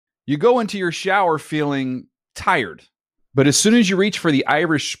You go into your shower feeling tired, but as soon as you reach for the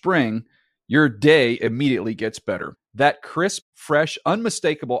Irish Spring, your day immediately gets better. That crisp, fresh,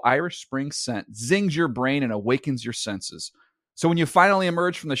 unmistakable Irish Spring scent zings your brain and awakens your senses. So when you finally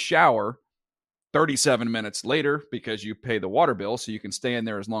emerge from the shower 37 minutes later, because you pay the water bill so you can stay in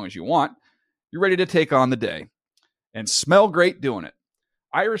there as long as you want, you're ready to take on the day and smell great doing it.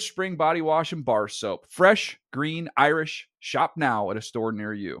 Irish Spring Body Wash and Bar Soap. Fresh, green, Irish. Shop now at a store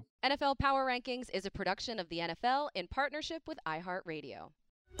near you. NFL Power Rankings is a production of the NFL in partnership with iHeartRadio.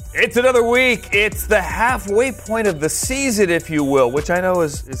 It's another week. It's the halfway point of the season, if you will, which I know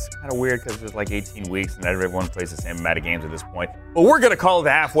is kind of weird because there's like 18 weeks and everyone plays the same amount of games at this point. But we're going to call it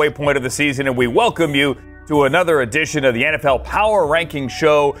the halfway point of the season, and we welcome you to another edition of the NFL Power Ranking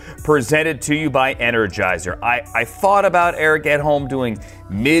Show presented to you by Energizer. I thought about, Eric, at home doing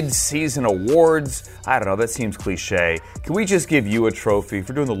mid-season awards. I don't know, that seems cliche. Can we just give you a trophy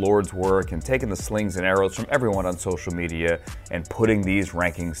for doing the Lord's work and taking the slings and arrows from everyone on social media and putting these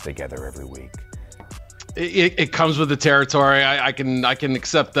rankings together every week? It comes with the territory. I can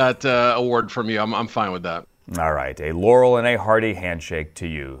accept that award from you. I'm fine with that. All right, a laurel and a hearty handshake to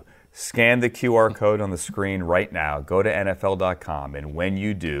you. Scan the QR code on the screen right now. Go to NFL.com, and when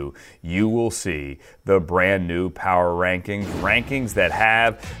you do, you will see the brand new Power Rankings that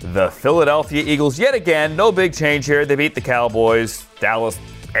have the Philadelphia Eagles yet again. No big change here. They beat the Cowboys. Dallas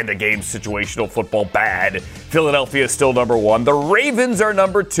end the game situational football bad. Philadelphia is still number one. The Ravens are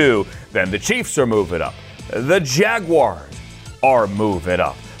number two. Then the Chiefs are moving up. The Jaguars are moving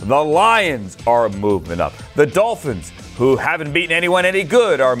up. The Lions are moving up. The Dolphins, who haven't beaten anyone any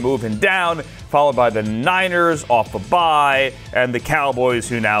good, are moving down, followed by the Niners off a bye, and the Cowboys,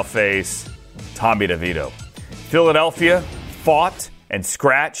 who now face Tommy DeVito. Philadelphia fought and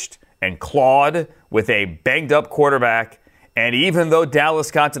scratched and clawed with a banged-up quarterback, and even though Dallas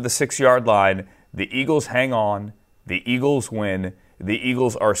got to the 6-yard line, the Eagles hang on, the Eagles win, the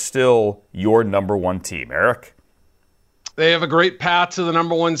Eagles are still your number one team. Eric? They have a great path to the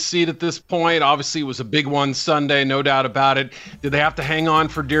number one seed at this point. Obviously, it was a big one Sunday, no doubt about it. Did they have to hang on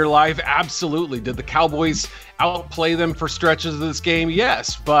for dear life? Absolutely. Did the Cowboys outplay them for stretches of this game?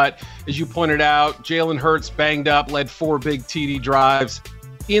 Yes. But as you pointed out, Jalen Hurts banged up, led 4 big TD drives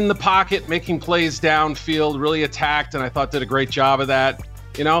in the pocket, making plays downfield, really attacked, and I thought did a great job of that.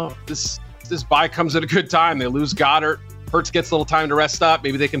 You know, this bye comes at a good time. They lose Goddard. Hurts gets a little time to rest up.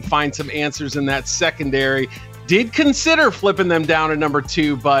 Maybe they can find some answers in that secondary. Did consider flipping them down at number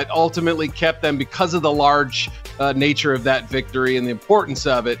 2, but ultimately kept them because of the large nature of that victory and the importance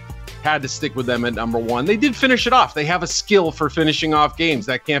of it. Had to stick with them at number 1. They did finish it off. They have a skill for finishing off games.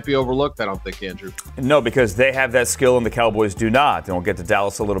 That can't be overlooked, I don't think, Andrew. No, because they have that skill and the Cowboys do not. And we'll get to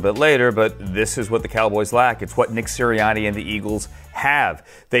Dallas a little bit later, but this is what the Cowboys lack. It's what Nick Sirianni and the Eagles have.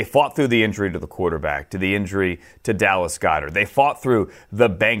 They fought through the injury to the quarterback, to the injury to Dallas Goedert. They fought through the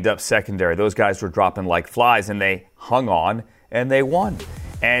banged-up secondary. Those guys were dropping like flies, and they hung on, and they won.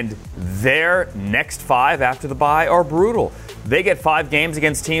 And their next 5 after the bye are brutal. They get 5 games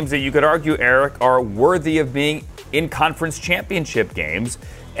against teams that you could argue, Eric, are worthy of being in conference championship games.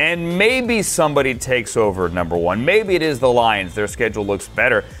 And maybe somebody takes over number 1. Maybe it is the Lions. Their schedule looks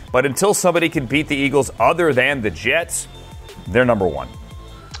better. But until somebody can beat the Eagles other than the Jets, they're number 1.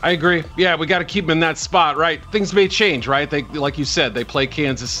 I agree. Yeah, we got to keep them in that spot, right? Things may change, right? They, like you said, they play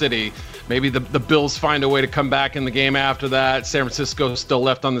Kansas City. Maybe the Bills find a way to come back in the game after that. San Francisco still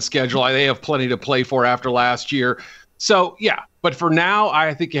left on the schedule. They have plenty to play for after last year. So, yeah, but for now,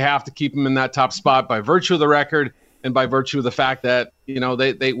 I think you have to keep them in that top spot by virtue of the record and by virtue of the fact that, you know,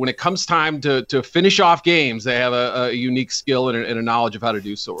 they when it comes time to finish off games, they have a unique skill and a knowledge of how to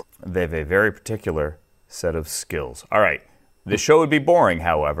do so. They have a very particular set of skills. All right. The show would be boring,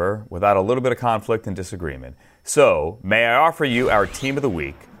 however, without a little bit of conflict and disagreement. So, may I offer you our Team of the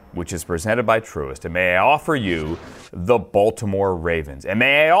Week, which is presented by Truist, and may I offer you the Baltimore Ravens. And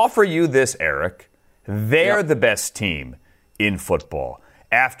may I offer you this, Eric. They're the best team in football.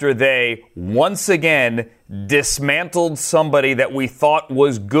 After they once again dismantled somebody that we thought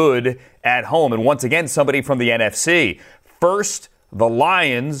was good at home. And once again, somebody from the NFC. First, the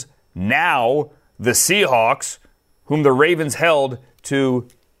Lions. Now, the Seahawks, whom the Ravens held to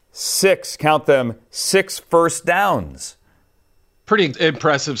 6 first downs. Pretty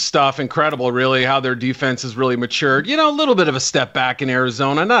impressive stuff. Incredible, really, how their defense has really matured. You know, a little bit of a step back in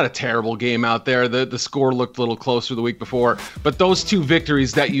Arizona. Not a terrible game out there. The score looked a little closer the week before. But those 2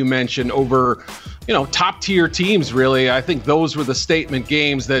 victories that you mentioned over, you know, top-tier teams, really, I think those were the statement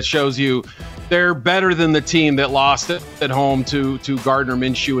games that shows you they're better than the team that lost at home to Gardner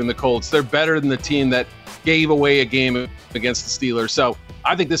Minshew and the Colts. They're better than the team that gave away a game against the Steelers. So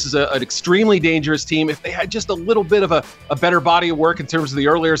I think this is an extremely dangerous team. If they had just a little bit of a better body of work in terms of the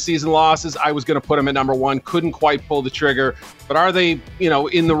earlier season losses, I was going to put them at number one. Couldn't quite pull the trigger. But are they,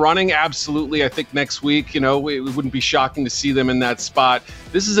 in the running? Absolutely. I think next week, it wouldn't be shocking to see them in that spot.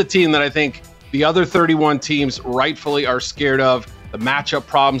 This is a team that I think the other 31 teams rightfully are scared of, the matchup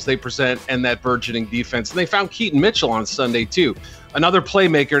problems they present, and that burgeoning defense. And they found Keaton Mitchell on Sunday, too. Another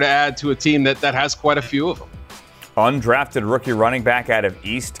playmaker to add to a team that has quite a few of them. Undrafted rookie running back out of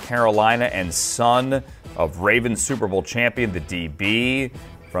East Carolina and son of Ravens Super Bowl champion, the DB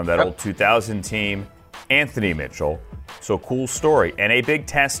from that old 2000 team, Anthony Mitchell. So cool story. And a big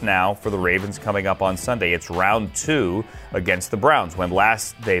test now for the Ravens coming up on Sunday. It's round 2 against the Browns. When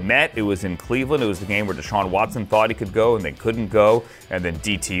last they met, it was in Cleveland. It was the game where Deshaun Watson thought he could go and then couldn't go. And then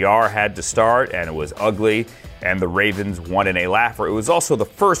DTR had to start, and it was ugly. And the Ravens won in a laugher. It was also the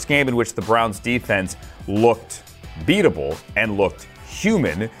first game in which the Browns defense looked beatable and looked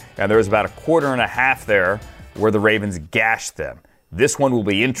human. And there was about a quarter and a half there where the Ravens gashed them. This one will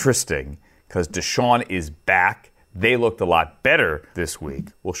be interesting because Deshaun is back. They looked a lot better this week.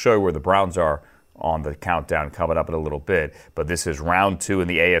 We'll show you where the Browns are on the countdown coming up in a little bit. But this is round 2 in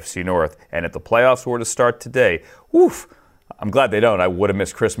the AFC North. And if the playoffs were to start today, I'm glad they don't. I would have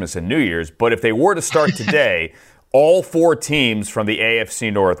missed Christmas and New Year's. But if they were to start today, all 4 teams from the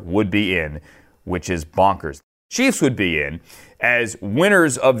AFC North would be in, which is bonkers. Chiefs would be in as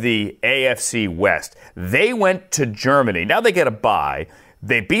winners of the AFC West. They went to Germany. Now they get a bye.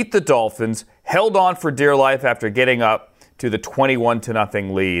 They beat the Dolphins, held on for dear life after getting up to the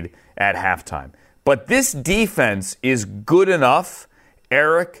 21-0 lead at halftime. But this defense is good enough,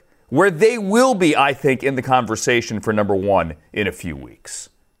 Eric, where they will be, I think, in the conversation for number 1 in a few weeks.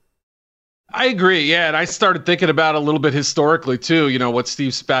 I agree, yeah, and I started thinking about a little bit historically, too, what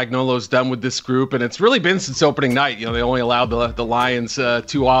Steve Spagnuolo's done with this group, and it's really been since opening night. They only allowed the Lions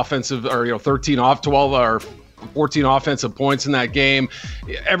 2 offensive, or 13 off 12 or 14 offensive points in that game.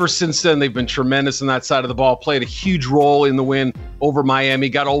 Ever since then, they've been tremendous on that side of the ball, played a huge role in the win over Miami,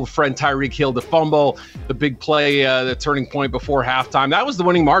 got old friend Tyreek Hill to fumble, the big play, the turning point before halftime. That was the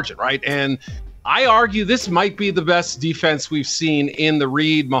winning margin, right? And I argue this might be the best defense we've seen in the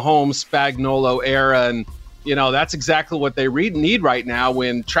Reid, Mahomes, Spagnuolo era. And, that's exactly what they need right now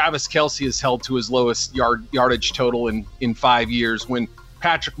when Travis Kelce is held to his lowest yardage total in 5 years, when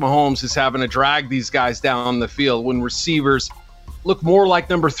Patrick Mahomes is having to drag these guys down the field, when receivers look more like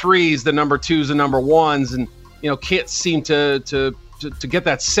number 3s than number 2s and number 1s, and can't seem to get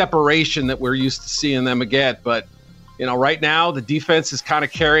that separation that we're used to seeing them get. But right now the defense is kind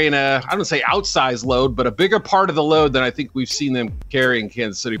of carrying I don't say outsized load, but a bigger part of the load than I think we've seen them carry in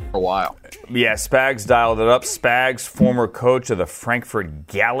Kansas City for a while. Yeah, Spags dialed it up. Spags, former coach of the Frankfurt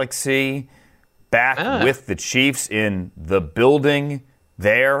Galaxy, back with the Chiefs in the building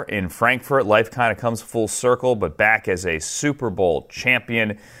there in Frankfurt. Life kind of comes full circle, but back as a Super Bowl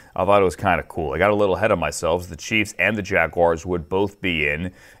champion. I thought it was kind of cool. I got a little ahead of myself. The Chiefs and the Jaguars would both be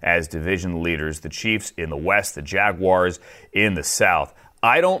in as division leaders. The Chiefs in the West, the Jaguars in the South.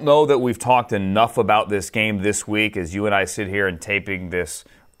 I don't know that we've talked enough about this game this week as you and I sit here and taping this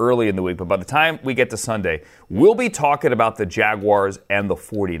early in the week. But by the time we get to Sunday, we'll be talking about the Jaguars and the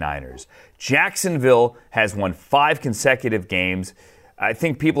 49ers. Jacksonville has won 5 consecutive games. I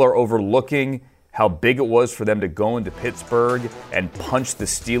think people are overlooking how big it was for them to go into Pittsburgh and punch the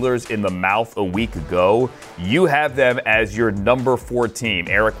Steelers in the mouth a week ago. You have them as your number 4 team,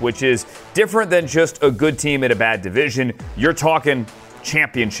 Eric, which is different than just a good team in a bad division. You're talking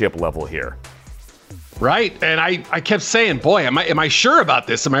championship level here. Right, and I kept saying, boy, am I sure about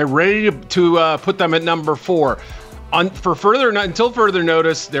this? Am I ready to put them at number 4? Until further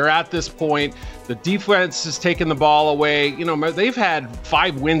notice, they're at this point. The defense has taken the ball away. They've had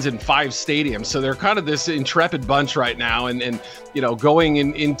 5 wins in 5 stadiums, so they're kind of this intrepid bunch right now, and going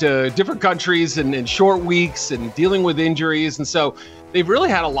into different countries and in short weeks and dealing with injuries, and so they've really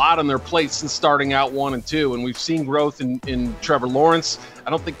had a lot on their plate since starting out 1 and 2, and we've seen growth in Trevor Lawrence. I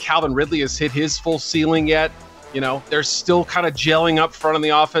don't think Calvin Ridley has hit his full ceiling yet. They're still kind of gelling up front on the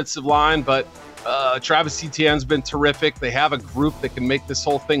offensive line, but Travis Etienne's been terrific. They have a group that can make this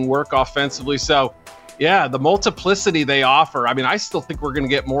whole thing work offensively. So, yeah, the multiplicity they offer. I mean, I still think we're going to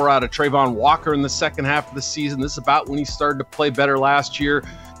get more out of Trayvon Walker in the second half of the season. This is about when he started to play better last year.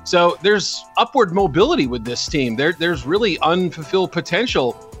 So there's upward mobility with this team. There's really unfulfilled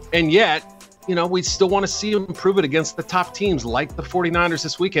potential. And yet, we still want to see them prove it against the top teams like the 49ers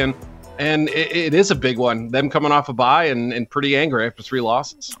this weekend. And it is a big one. Them coming off a bye and pretty angry after 3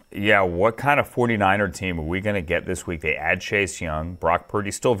 losses. Yeah, what kind of 49er team are we going to get this week? They add Chase Young. Brock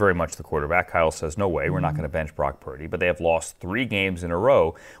Purdy still very much the quarterback. Kyle says, no way, we're not going to bench Brock Purdy. But they have lost 3 games in a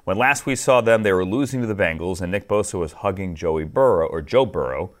row. When last we saw them, they were losing to the Bengals, and Nick Bosa was hugging Joe Burrow,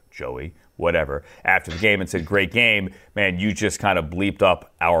 whatever, after the game and said, great game. Man, you just kind of bleeped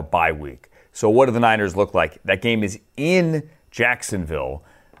up our bye week. So what do the Niners look like? That game is in Jacksonville.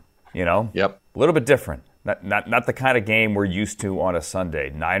 Yep. A little bit different. Not the kind of game we're used to on a Sunday.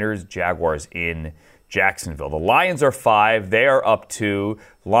 Niners, Jaguars in Jacksonville. The Lions are 5. They are up 2.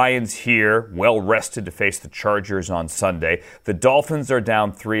 Lions here, well rested to face the Chargers on Sunday. The Dolphins are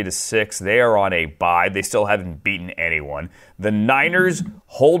down 3-6. They are on a bye. They still haven't beaten anyone. The Niners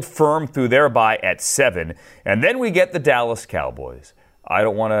hold firm through their bye at 7. And then we get the Dallas Cowboys. I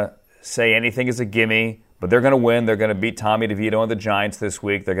don't want to say anything is a gimme, but they're going to win. They're going to beat Tommy DeVito and the Giants this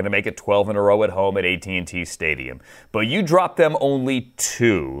week. They're going to make it 12 in a row at home at AT&T Stadium. But you drop them only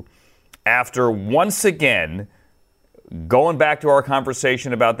 2 after once again going back to our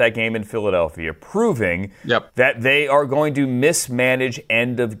conversation about that game in Philadelphia, proving that they are going to mismanage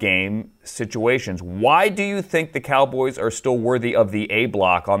end-of-game situations. Why do you think the Cowboys are still worthy of the A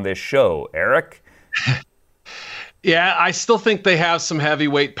block on this show, Eric? Yeah, I still think they have some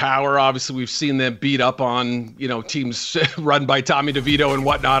heavyweight power. Obviously, we've seen them beat up on, teams run by Tommy DeVito and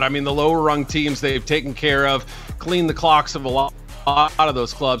whatnot. I mean, the lower-rung teams they've taken care of, cleaned the clocks of a lot of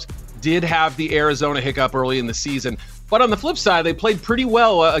those clubs. Did have the Arizona hiccup early in the season. But on the flip side, they played pretty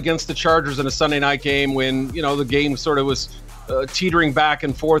well against the Chargers in a Sunday night game when, the game sort of was teetering back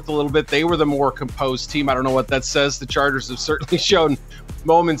and forth a little bit. They were the more composed team. I don't know what that says. The Chargers have certainly shown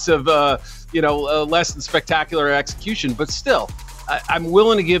moments of, less than spectacular execution. But still, I'm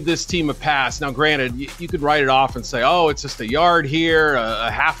willing to give this team a pass. Now, granted, you could write it off and say, oh, it's just a yard here,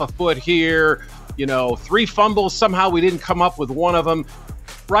 a half a foot here, 3 fumbles. Somehow we didn't come up with one of them.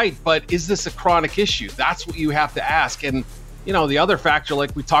 Right, but is this a chronic issue? That's what you have to ask. And, the other factor,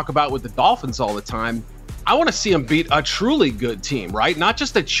 like we talk about with the Dolphins all the time, I want to see them beat a truly good team, right? Not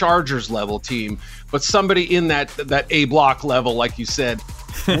just a Chargers level team, but somebody in that A block level, like you said.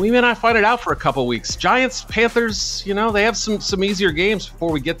 We may not find it out for a couple weeks. Giants, Panthers, they have some easier games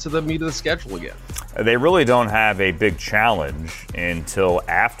before we get to the meat of the schedule again. They really don't have a big challenge until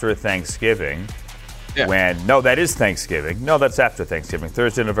after Thanksgiving. Yeah. No, that is Thanksgiving. No, that's after Thanksgiving.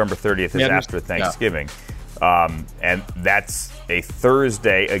 Thursday, November 30th is after Thanksgiving. Yeah. And that's a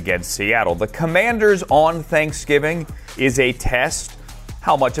Thursday against Seattle. The Commanders on Thanksgiving is a test.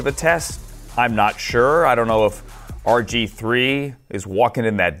 How much of a test? I'm not sure. I don't know if RG3 is walking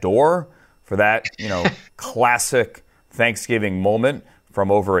in that door for that, classic Thanksgiving moment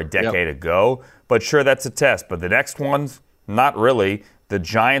from over a decade ago. But sure, that's a test. But the next one's not really. The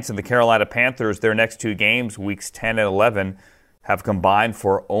Giants and the Carolina Panthers, their next 2 games, weeks 10 and 11, have combined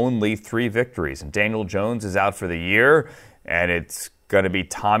for only 3 victories. And Daniel Jones is out for the year, and it's going to be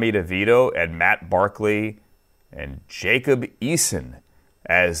Tommy DeVito and Matt Barkley and Jacob Eason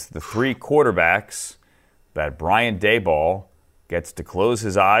as the 3 quarterbacks that Brian Daboll gets to close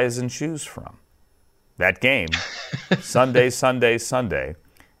his eyes and choose from. That game, Sunday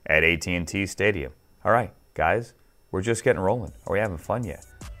at AT&T Stadium. All right, guys. We're just getting rolling. Are we having fun yet?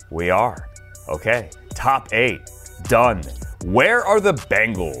 We are. Okay. Top 8. Done. Where are the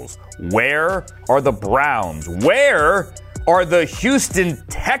Bengals? Where are the Browns? Where are the Houston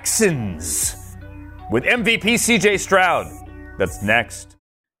Texans? With MVP CJ Stroud. That's next.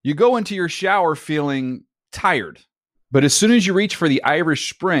 You go into your shower feeling tired, but as soon as you reach for the Irish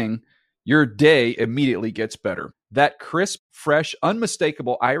Spring, your day immediately gets better. That crisp, fresh,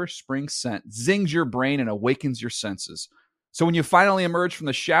 unmistakable Irish Spring scent zings your brain and awakens your senses. So when you finally emerge from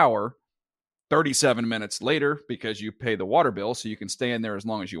the shower, 37 minutes later, because you pay the water bill so you can stay in there as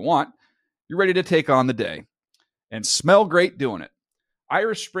long as you want, you're ready to take on the day. And smell great doing it.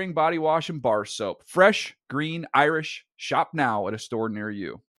 Irish Spring Body Wash and Bar Soap. Fresh, green, Irish. Shop now at a store near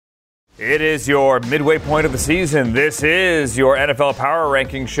you. It is your midway point of the season. This is your NFL Power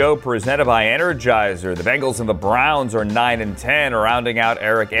Ranking Show presented by Energizer. The Bengals and the Browns are 9 and 10, rounding out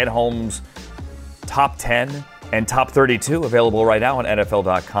Eric Edholm's top 10 and top 32, available right now on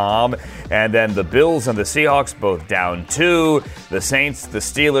NFL.com. And then the Bills and the Seahawks both down 2. The Saints, the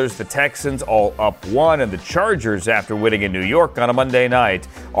Steelers, the Texans all up 1. And the Chargers, after winning in New York on a Monday night,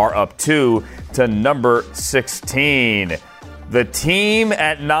 are up 2 to number 16. The team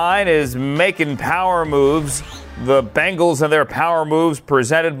at 9 is making power moves. The Bengals and their power moves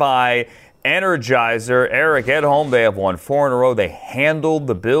presented by Energizer. Eric, at home, they have won 4 in a row. They handled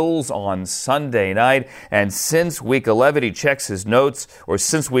the Bills on Sunday night. And since Week 11, he checks his notes, or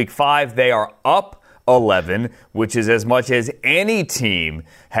since Week 5, they are up 11, which is as much as any team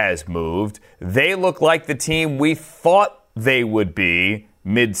has moved. They look like the team we thought they would be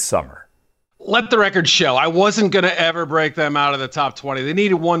midsummer. Let the record show, I wasn't going to ever break them out of the top 20. They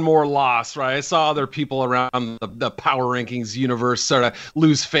needed one more loss, right? I saw other people around the power rankings universe sort of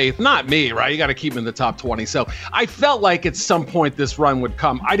lose faith. Not me, right? You got to keep them in the top 20. So I felt like at some point this run would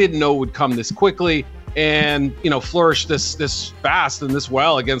come. I didn't know it would come this quickly and, flourish this fast and this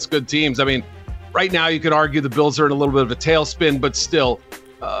well against good teams. I mean, right now you could argue the Bills are in a little bit of a tailspin, but still,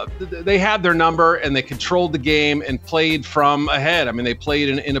 they had their number and they controlled the game and played from ahead. I mean, they played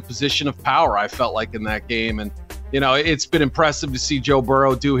in a position of power, I felt like, in that game. And, it's been impressive to see Joe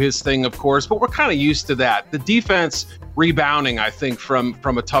Burrow do his thing, of course, but we're kind of used to that. The defense rebounding, I think, from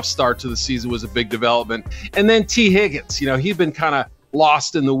a tough start to the season was a big development. And then T. Higgins, he'd been kind of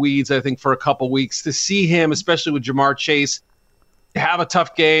lost in the weeds, I think, for a couple weeks. To see him, especially with Jamar Chase, have a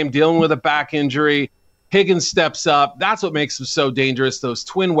tough game, dealing with a back injury, Higgins steps up. That's what makes him so dangerous. Those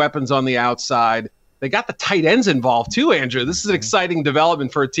twin weapons on the outside. They got the tight ends involved too, Andrew. This is an exciting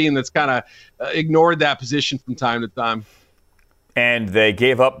development for a team that's kind of ignored that position from time to time. And they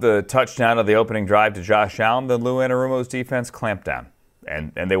gave up the touchdown of the opening drive to Josh Allen. Then Lou Anarumo's defense clamped down,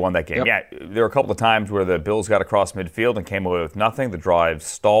 and they won that game. Yep. Yeah, there were a couple of times where the Bills got across midfield and came away with nothing. The drive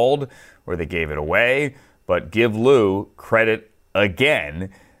stalled, or they gave it away. But give Lou credit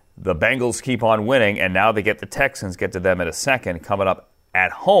again. The Bengals keep on winning, and now they get the Texans, get to them in a second, coming up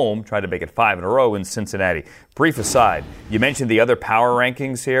at home, trying to make it 5 in a row in Cincinnati. Brief aside, you mentioned the other power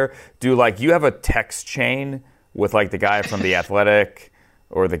rankings here. Do, you have a text chain with, the guy from The Athletic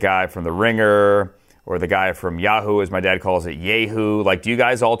or the guy from The Ringer or the guy from Yahoo, as my dad calls it, Yahoo? Do you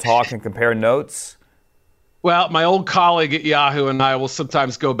guys all talk and compare notes? Well, my old colleague at Yahoo and I will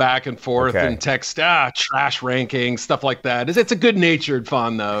sometimes go back and forth and text trash rankings, stuff like that. It's a good-natured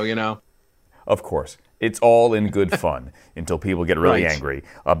fun, though, Of course. It's all in good fun until people get really angry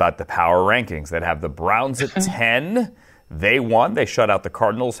about the power rankings that have the Browns at 10. They won. They shut out the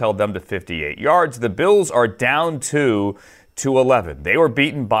Cardinals, held them to 58 yards. The Bills are down 2 to 11. They were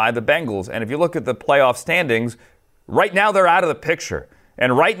beaten by the Bengals. And if you look at the playoff standings, right now they're out of the picture.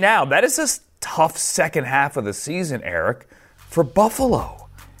 And right now, that is a tough second half of the season, Eric, for Buffalo.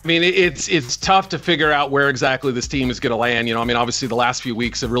 I mean, it's tough to figure out where exactly this team is going to land. Obviously the last few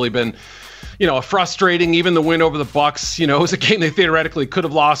weeks have really been, frustrating. Even the win over the Bucs, it was a game they theoretically could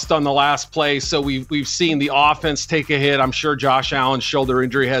have lost on the last play. So we've seen the offense take a hit. I'm sure Josh Allen's shoulder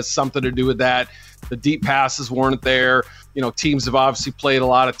injury has something to do with that. The deep passes weren't there. Teams have obviously played a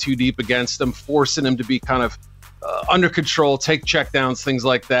lot of too deep against them, forcing them to be kind of under control, take checkdowns, things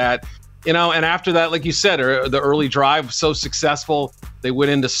like that. And after that, like you said, the early drive was so successful, they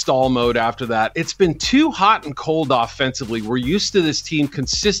went into stall mode after that. It's been too hot and cold offensively. We're used to this team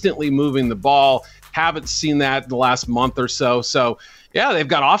consistently moving the ball. Haven't seen that in the last month or so. So, yeah, they've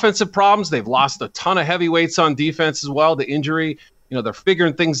got offensive problems. They've lost a ton of heavyweights on defense as well. The injury, they're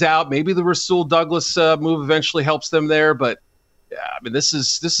figuring things out. Maybe the Rasul Douglas move eventually helps them there. But, yeah, I mean, this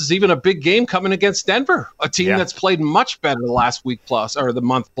is even a big game coming against Denver, a team that's played much better the last week plus or the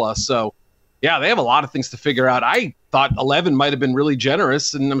month plus. So, yeah, they have a lot of things to figure out. I thought 11 might have been really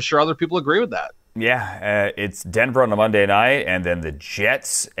generous, and I'm sure other people agree with that. Yeah, it's Denver on a Monday night, and then the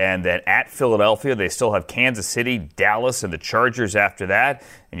Jets, and then at Philadelphia. They still have Kansas City, Dallas, and the Chargers after that.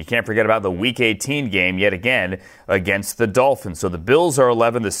 And you can't forget about the Week 18 game yet again against the Dolphins. So the Bills are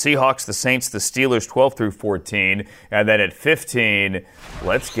 11, the Seahawks, the Saints, the Steelers 12 through 14. And then at 15,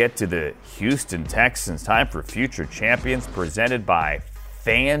 let's get to the Houston Texans. Time for Future Champions presented by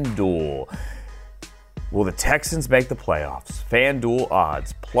FanDuel. Will the Texans make the playoffs? FanDuel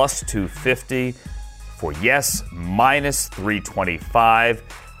odds plus 250 for yes, minus 325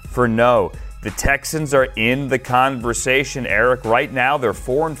 for no. The Texans are in the conversation, Eric. Right now, they're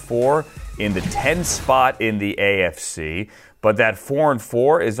 4-4 in the 10th spot in the AFC. But that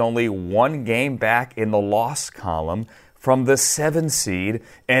 4-4 is only one game back in the loss column from the 7 seed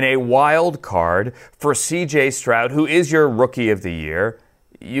and a wild card for C.J. Stroud, who is your Rookie of the Year.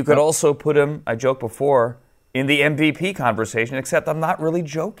 You could also put him, I joked before, in the MVP conversation, except I'm not really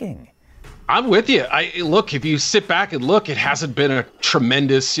joking. I'm with you. Look, if you sit back and look, it hasn't been a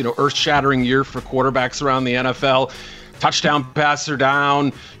tremendous, earth-shattering year for quarterbacks around the NFL. Touchdown passes are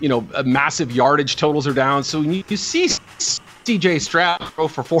down, massive yardage totals are down. So when you see C.J. Stroud throw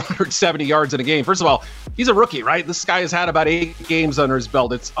for 470 yards in a game. First of all, he's a rookie, right? This guy has had about 8 games under his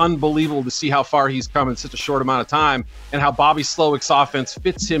belt. It's unbelievable to see how far he's come in such a short amount of time and how Bobby Slowick's offense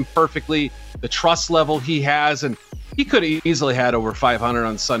fits him perfectly, the trust level he has, and he could have easily had over 500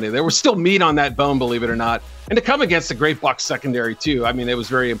 on Sunday. There was still meat on that bone, believe it or not. And to come against a great Bucs secondary, too. I mean, it was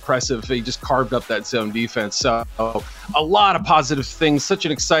very impressive. He just carved up that zone defense. So a lot of positive things. Such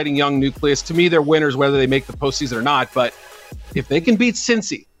an exciting young nucleus. To me, they're winners whether they make the postseason or not. But if they can beat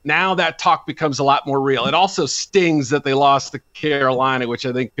Cincy, now that talk becomes a lot more real. It also stings that they lost to Carolina, which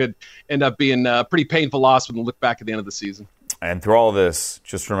I think could end up being a pretty painful loss when we look back at the end of the season. And through all this,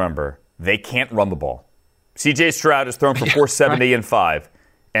 just remember, they can't run the ball. C.J. Stroud has thrown for 470 and 5,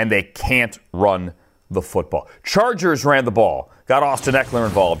 and they can't run the football. Chargers ran the ball, got Austin Eckler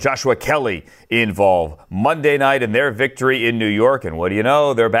involved, Joshua Kelly involved Monday night in their victory in New York. And what do you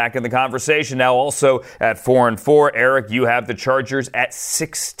know? They're back in the conversation now also at 4-4. Eric, you have the Chargers at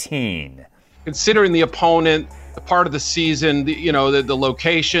 16. Considering the opponent, the part of the season, the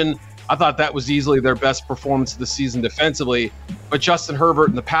location, I thought that was easily their best performance of the season defensively. But Justin Herbert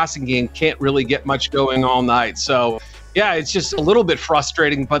in the passing game can't really get much going all night. So, yeah, it's just a little bit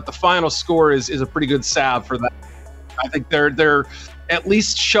frustrating, but the final score is a pretty good salve for that. I think they're at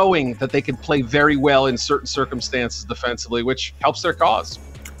least showing that they can play very well in certain circumstances defensively, which helps their cause.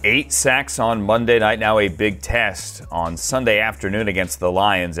 8 sacks on Monday night, now a big test on Sunday afternoon against the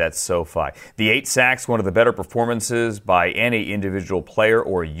Lions at SoFi. The 8 sacks, one of the better performances by any individual player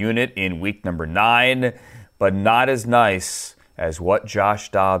or unit in week number 9, but not as nice as what Josh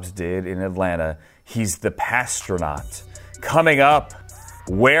Dobbs did in Atlanta. He's the Pastronaut. Coming up,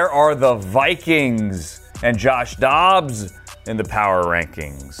 where are the Vikings and Josh Dobbs in the power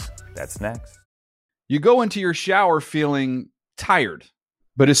rankings? That's next. You go into your shower feeling tired,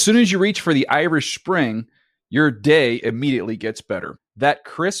 but as soon as you reach for the Irish Spring, your day immediately gets better. That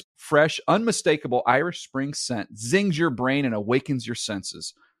crisp, fresh, unmistakable Irish Spring scent zings your brain and awakens your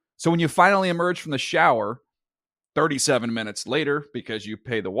senses. So when you finally emerge from the shower, 37 minutes later, because you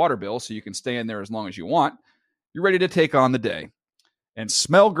pay the water bill so you can stay in there as long as you want, you're ready to take on the day. And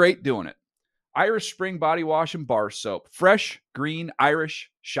smell great doing it. Irish Spring Body Wash and Bar Soap. Fresh, green, Irish.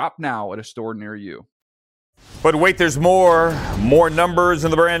 Shop now at a store near you. But wait, there's more. More numbers in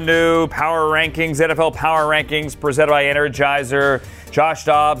the brand new Power Rankings, NFL Power Rankings, presented by Energizer. Josh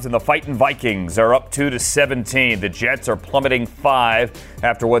Dobbs and the Fightin' Vikings are up 2-17. The Jets are plummeting 5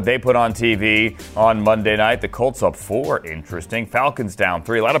 after what they put on TV on Monday night. The Colts up 4. Interesting. Falcons down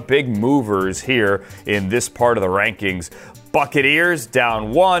 3. A lot of big movers here in this part of the rankings. Buccaneers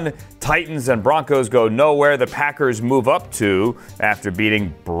down 1. Titans and Broncos go nowhere. The Packers move up 2 after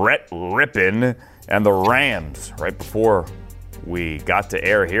beating Brett Rippin. And the Rams, right before we got to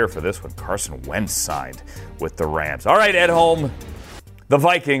air here for this one, Carson Wentz signed with the Rams. All right, Ed Holm, the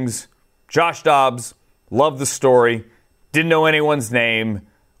Vikings, Josh Dobbs, love the story, didn't know anyone's name,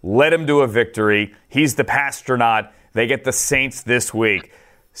 led him to a victory. He's the Pastronaut. They get the Saints this week.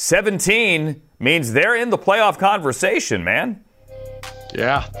 17 means they're in the playoff conversation, man.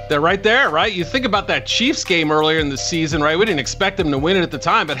 Yeah, they're right there, right? You think about that Chiefs game earlier in the season, right? We didn't expect them to win it at the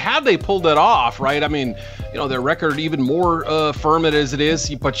time, but had they pulled it off, right? I mean, their record even more firm as it is,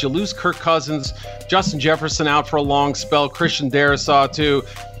 but you lose Kirk Cousins, Justin Jefferson out for a long spell, Christian Darrisaw too.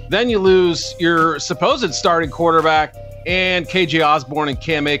 Then you lose your supposed starting quarterback and KJ Osborne and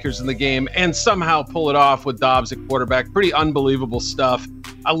Cam Akers in the game and somehow pull it off with Dobbs at quarterback. Pretty unbelievable stuff.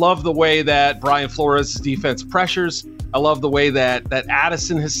 I love the way that Brian Flores' defense pressures. I love the way that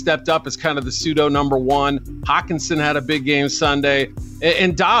Addison has stepped up as kind of the pseudo number 1. Hockenson had a big game Sunday.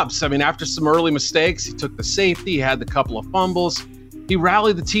 And Dobbs, I mean, after some early mistakes, he took the safety, he had the couple of fumbles. He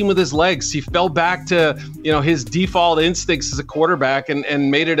rallied the team with his legs. He fell back to, his default instincts as a quarterback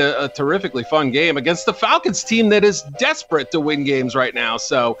and made it a terrifically fun game against the Falcons team that is desperate to win games right now.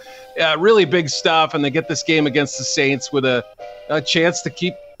 So really big stuff. And they get this game against the Saints with a chance to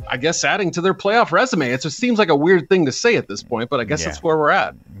keep, I guess, adding to their playoff resume. It just seems like a weird thing to say at this point, but I guess that's where we're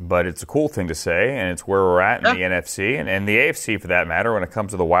at. But it's a cool thing to say, and it's where we're at in the NFC and the AFC for that matter when it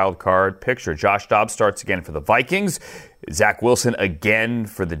comes to the wild card picture. Josh Dobbs starts again for the Vikings. Zach Wilson again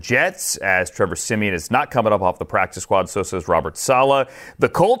for the Jets, as Trevor Siemian is not coming up off the practice squad, so says Robert Saleh. The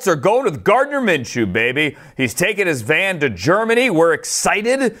Colts are going with Gardner Minshew, baby. He's taking his van to Germany. We're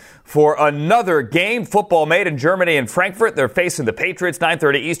excited for another game. Football made in Germany and Frankfurt. They're facing the Patriots,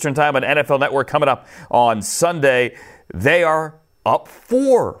 9:30 Eastern Time on NFL Network coming up on Sunday. They are up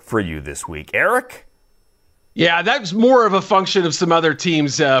 4 for you this week. Eric? Yeah, that's more of a function of some other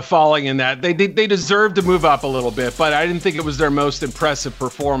teams falling in that. They deserve to move up a little bit, but I didn't think it was their most impressive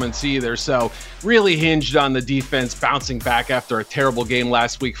performance either. So really hinged on the defense bouncing back after a terrible game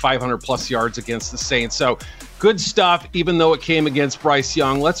last week, 500 plus yards against the Saints. So good stuff, even though it came against Bryce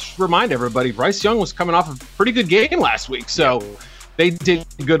Young. Let's remind everybody, Bryce Young was coming off a pretty good game last week. So they did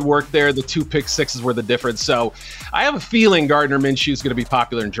good work there. The 2 pick sixes were the difference. So I have a feeling Gardner Minshew is going to be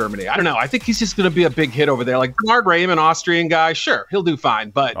popular in Germany. I don't know. I think he's just going to be a big hit over there. Like Bernard Raymond, Austrian guy, sure, he'll do fine.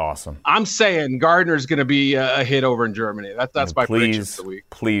 But awesome. I'm saying Gardner's going to be a hit over in Germany. That's my prediction for the week.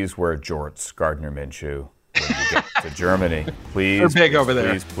 Please wear jorts, Gardner Minshew, when you get to Germany. Please. They're big over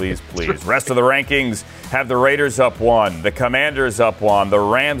there. Please. Rest of the rankings have the Raiders up 1, the Commanders up 1, the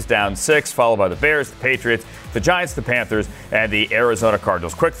Rams down 6, followed by the Bears, the Patriots, the Giants, the Panthers, and the Arizona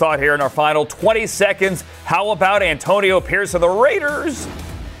Cardinals. Quick thought here in our final 20 seconds. How about Antonio Pierce and the Raiders?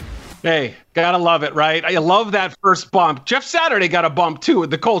 Hey, gotta love it, right? I love that first bump. Jeff Saturday got a bump, too,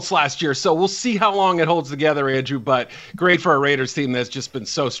 with the Colts last year, so we'll see how long it holds together, Andrew, but great for a Raiders team that's just been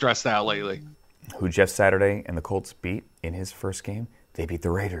so stressed out lately. Who Jeff Saturday and the Colts beat in his first game? They beat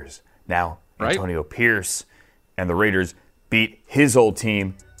the Raiders. Now, Antonio Pierce and the Raiders beat his old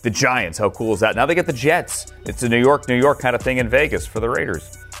team, the Giants. How cool is that? Now they get the Jets. It's a New York kind of thing in Vegas for the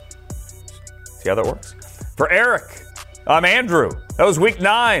Raiders. See how that works? For Eric, I'm Andrew. That was week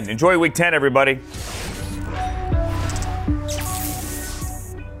 9. Enjoy week 10, everybody.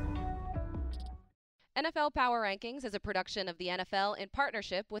 NFL Power Rankings is a production of the NFL in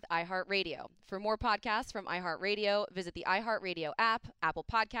partnership with iHeartRadio. For more podcasts from iHeartRadio, visit the iHeartRadio app, Apple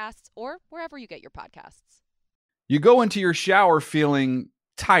Podcasts, or wherever you get your podcasts. You go into your shower feeling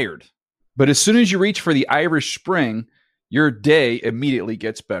tired, but as soon as you reach for the Irish Spring, your day immediately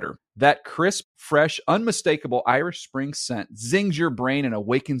gets better. That crisp, fresh, unmistakable Irish Spring scent zings your brain and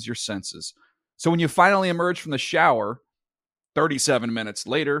awakens your senses. So when you finally emerge from the shower 37 minutes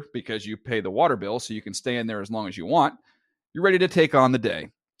later, because you pay the water bill so you can stay in there as long as you want, you're ready to take on the day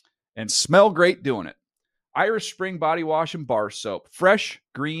and smell great doing it. Irish Spring Body Wash and Bar Soap. Fresh,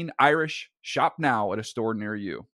 green, Irish. Shop now at a store near you.